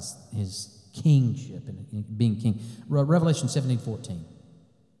talk about his kingship and being king. Revelation 17:14.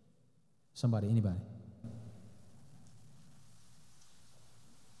 Somebody, anybody?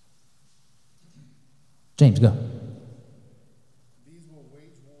 James, go. These will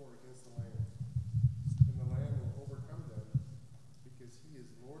wage war against the Lamb, and the Lamb will overcome them, because he is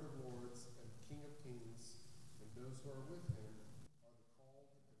Lord of lords and King of kings, and those who are with him are the called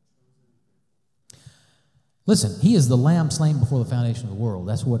and chosen and faithful. Listen, he is the Lamb slain before the foundation of the world.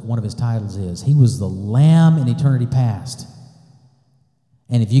 That's what one of his titles is. He was the Lamb in eternity past.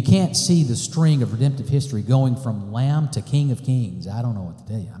 And if you can't see the string of redemptive history going from Lamb to King of Kings, I don't know what to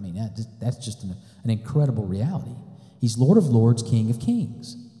tell you. I mean, that's just an incredible reality. He's Lord of lords, King of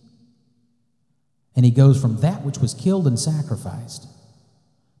kings. And he goes from that which was killed and sacrificed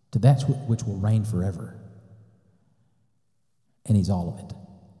to that which will reign forever. And he's all of it.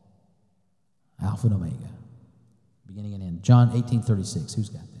 Alpha and Omega. Beginning and end. John 18:36. Who's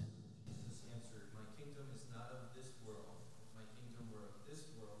got that? Jesus answered, "My kingdom is not of this world. If my kingdom were of this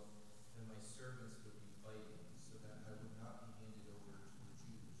world, then my servants would be fighting, so that I would not be handed over to the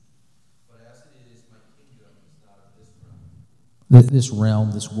Jews. But as it is, my kingdom is not of this realm." This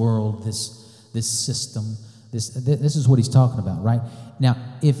realm, this world, this system, this is what he's talking about, right? Now,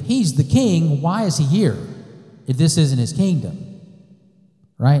 if he's the king, why is he here if this isn't his kingdom?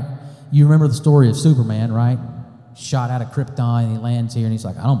 Right? You remember the story of Superman, right? Shot out of Krypton, and he lands here, and he's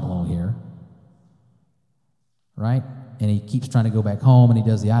like, I don't belong here. Right? And he keeps trying to go back home, and he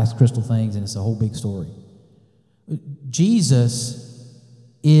does the ice crystal things, and it's a whole big story. Jesus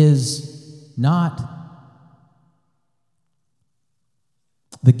is not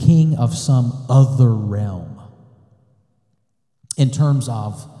the king of some other realm in terms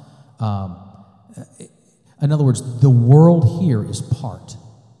of, in other words, the world here is part.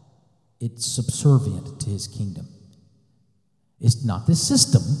 It's subservient to his kingdom. It's not this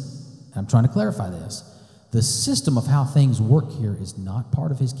system. I'm trying to clarify this. The system of how things work here is not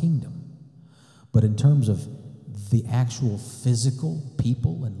part of his kingdom. But in terms of the actual physical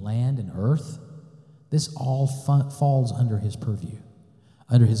people and land and earth, this all falls under his purview,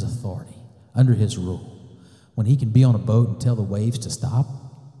 under his authority, under his rule. When he can be on a boat and tell the waves to stop,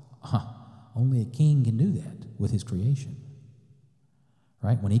 only a king can do that with his creation.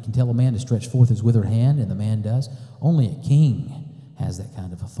 Right? When he can tell a man to stretch forth his withered hand, and the man does, only a king has that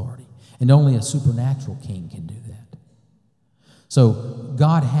kind of authority. And only a supernatural king can do that. So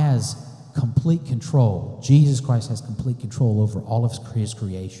God has complete control. Jesus Christ has complete control over all of his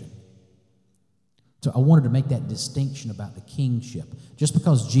creation. So I wanted to make that distinction about the kingship. Just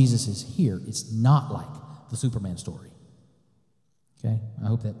because Jesus is here, it's not like the Superman story. Okay? I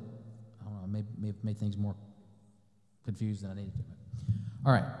hope that, I don't know, may have made things more confused than I needed to.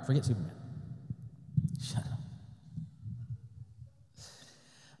 All right, forget Superman. Shut up.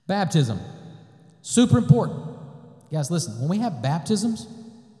 Baptism. Super important. Guys, listen, when we have baptisms,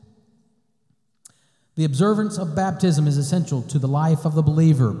 the observance of baptism is essential to the life of the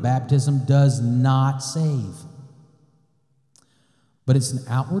believer. Baptism does not save, but it's an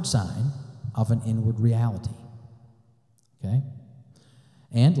outward sign of an inward reality. Okay?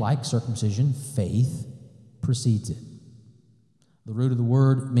 And like circumcision, faith precedes it. The root of the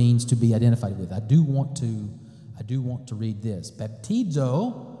word means to be identified with. I do want to read this.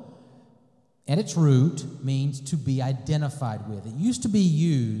 Baptizo, at its root, means to be identified with. It used to be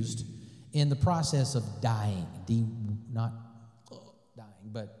used in the process of dyeing, not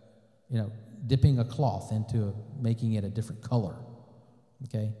dyeing, but dipping a cloth into making it a different color.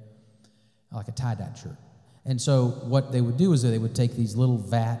 Okay, like a tie-dye shirt. And so what they would do is they would take these little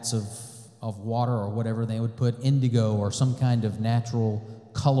vats of water or whatever, and they would put indigo or some kind of natural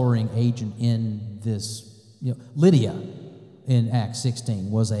coloring agent in this. Lydia in Acts 16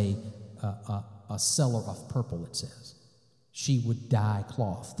 was a seller of purple, it says. she would dye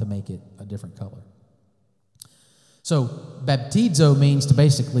cloth to make it a different color. So baptizo means to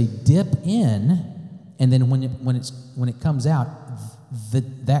basically dip in, and then when it comes out,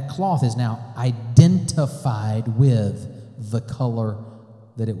 that cloth is now identified with the color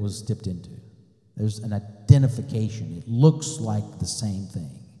that it was dipped into. There's an identification. It looks like the same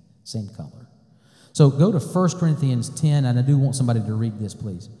thing, same color. So go to 1 Corinthians 10, and I do want somebody to read this,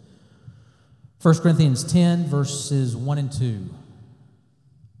 please. 1 Corinthians 10, verses 1 and 2.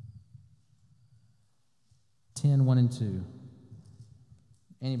 10, 1 and 2.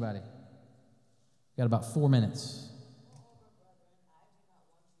 Anybody? Got about 4 minutes.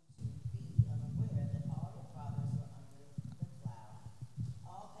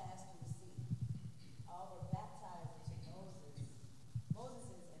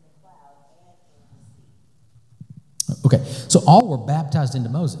 Okay, so all were baptized into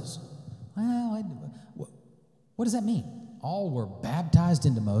Moses. Well, what does that mean? All were baptized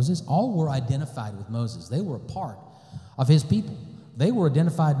into Moses. All were identified with Moses. They were a part of his people. They were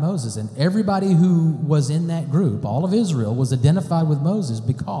identified Moses, and everybody who was in that group, all of Israel, was identified with Moses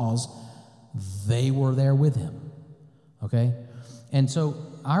because they were there with him. Okay? And so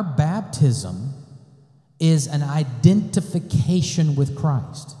our baptism is an identification with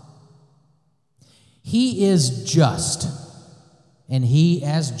Christ. He is just, and he,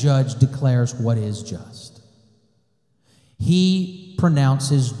 as judge, declares what is just. He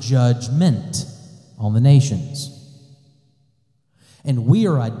pronounces judgment on the nations. And we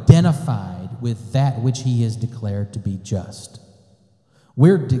are identified with that which he has declared to be just.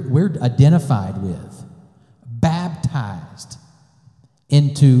 We're identified with, baptized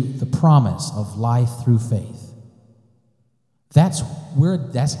into the promise of life through faith. That's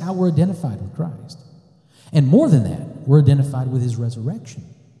how we're identified with Christ. And more than that, we're identified with his resurrection.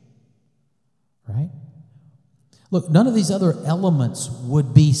 Right? Look, none of these other elements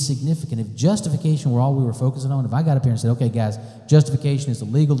would be significant. If justification were all we were focusing on, if I got up here and said, okay, guys, justification is a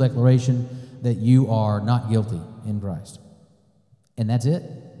legal declaration that you are not guilty in Christ, and that's it,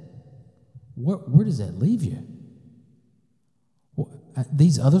 where does that leave you?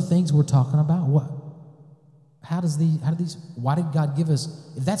 These other things we're talking about, what? Why did God give us,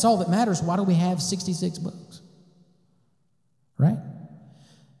 if that's all that matters, why do we have 66 books? Right?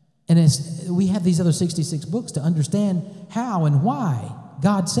 And we have these other 66 books to understand how and why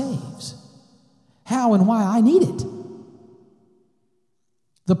God saves. How and why I need it.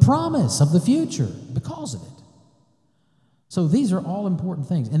 The promise of the future because of it. So these are all important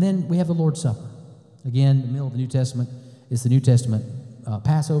things. And then we have the Lord's Supper. Again, the middle of the New Testament is the New Testament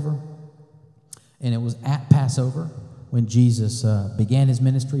Passover. And it was at Passover when Jesus began his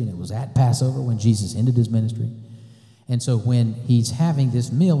ministry, and it was at Passover when Jesus ended his ministry. And so when he's having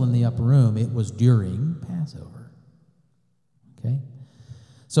this meal in the upper room, it was during Passover. Okay?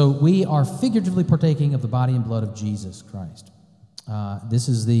 So we are figuratively partaking of the body and blood of Jesus Christ. This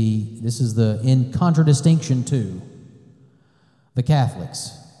is in contradistinction to the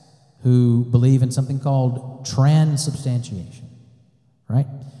Catholics who believe in something called transubstantiation. Right?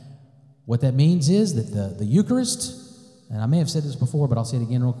 What that means is that the Eucharist, and I may have said this before, but I'll say it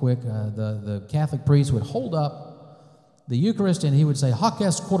again real quick, the Catholic priest would hold up the Eucharist and he would say, Hoc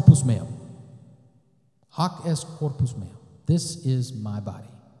est corpus meum. Hoc est corpus meum. This is my body.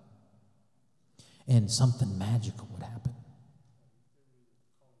 And something magical would happen.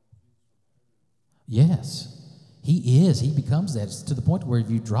 Yes, he is. He becomes that. It's to the point where if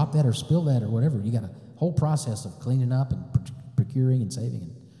you drop that or spill that or whatever, you got a whole process of cleaning up and procuring and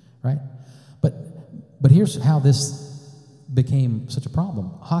saving, right? But here's how this became such a problem.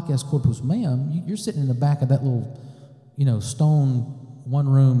 Hoc est corpus meum, you're sitting in the back of that little, stone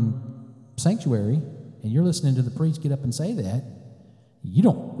one-room sanctuary, and you're listening to the priest get up and say that. You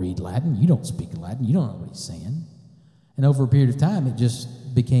don't read Latin. You don't speak Latin. You don't know what he's saying. And over a period of time, it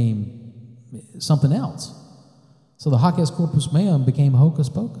just became something else. So the Hoc est corpus meum became hocus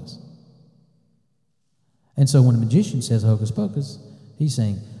pocus. And so when a magician says hocus pocus, he's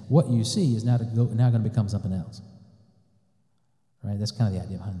saying, what you see is now going to become something else. Right? That's kind of the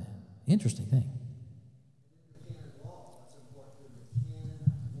idea behind that. Interesting thing. The canon law, it's important. In the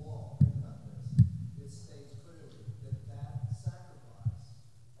canon law, think about this. It states clearly that sacrifice,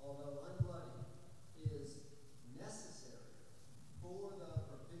 although unbloody, is necessary for the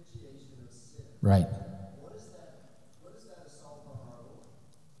propitiation of sin. Right. What is that assault on our Lord?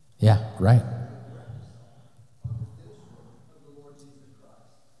 Yeah, right.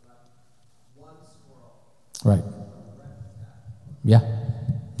 Right. Yeah.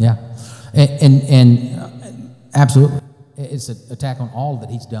 And absolutely. It's an attack on all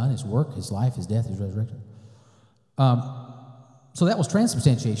that he's done, his work, his life, his death, his resurrection. So that was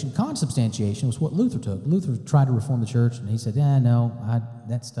transubstantiation. Consubstantiation was what Luther took. Luther tried to reform the church, and he said,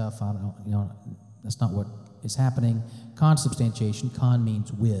 that stuff, I don't, that's not what is happening. Consubstantiation, con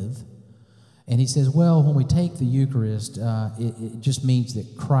means with. And he says, well, when we take the Eucharist, it just means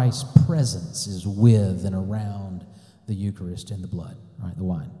that Christ's presence is with and around the Eucharist and the blood, right, the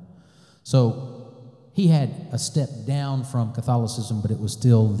wine. So he had a step down from Catholicism, but it was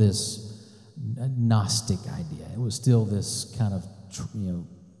still this Gnostic idea. It was still this kind of,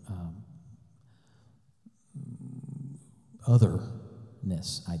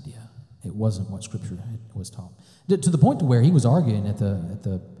 otherness idea. It wasn't what Scripture was taught. To the point to where he was arguing at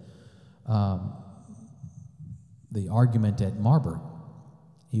the argument at Marburg.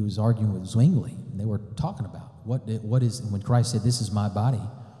 He was arguing with Zwingli, and they were talking about what is, when Christ said, "This is my body,"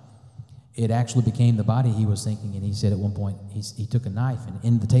 it actually became the body he was thinking, and he said at one point, he took a knife, and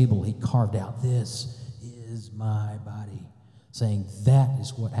in the table he carved out, "This is my body," saying that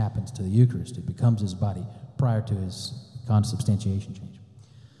is what happens to the Eucharist. It becomes his body prior to his consubstantiation change.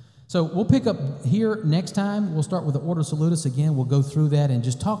 So we'll pick up here next time. We'll start with the Ordo Salutis again. We'll go through that and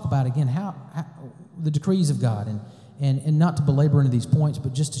just talk about, again, how the decrees of God, and not to belabor into these points,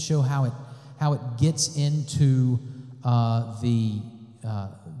 but just to show how it gets into the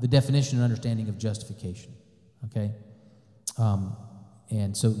definition and understanding of justification, okay?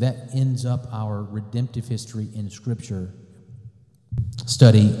 And so that ends up our redemptive history in Scripture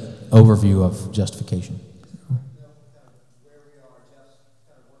study overview of justification. Where we are, Jeff's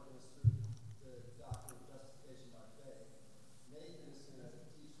kind of working us through the doctrine of justification by faith. Nathan is going to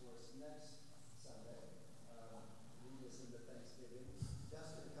teach for us next Sunday. Lead us into Thanksgiving.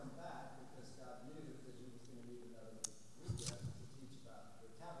 Jeff's going to come back because God knew that he was going to need another weekend to teach about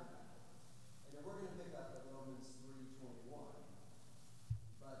the tabernacle. And then we're going to pick up at Romans 3:21.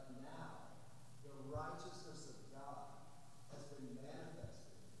 But now, the righteousness of God has been manifested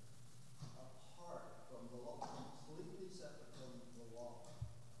apart from the law, completely separate from the law,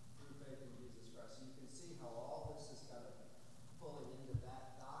 through faith in Jesus Christ. So you can see how all this is kind of pulling into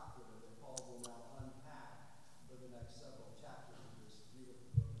that doctrine that Paul will now unpack for the next several chapters of this beautiful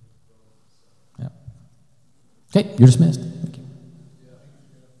book of Romans. Yep. Okay, you're dismissed. Thank you.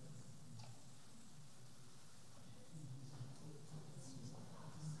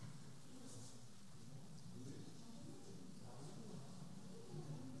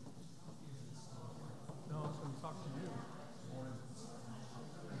 No, I was going to talk to you.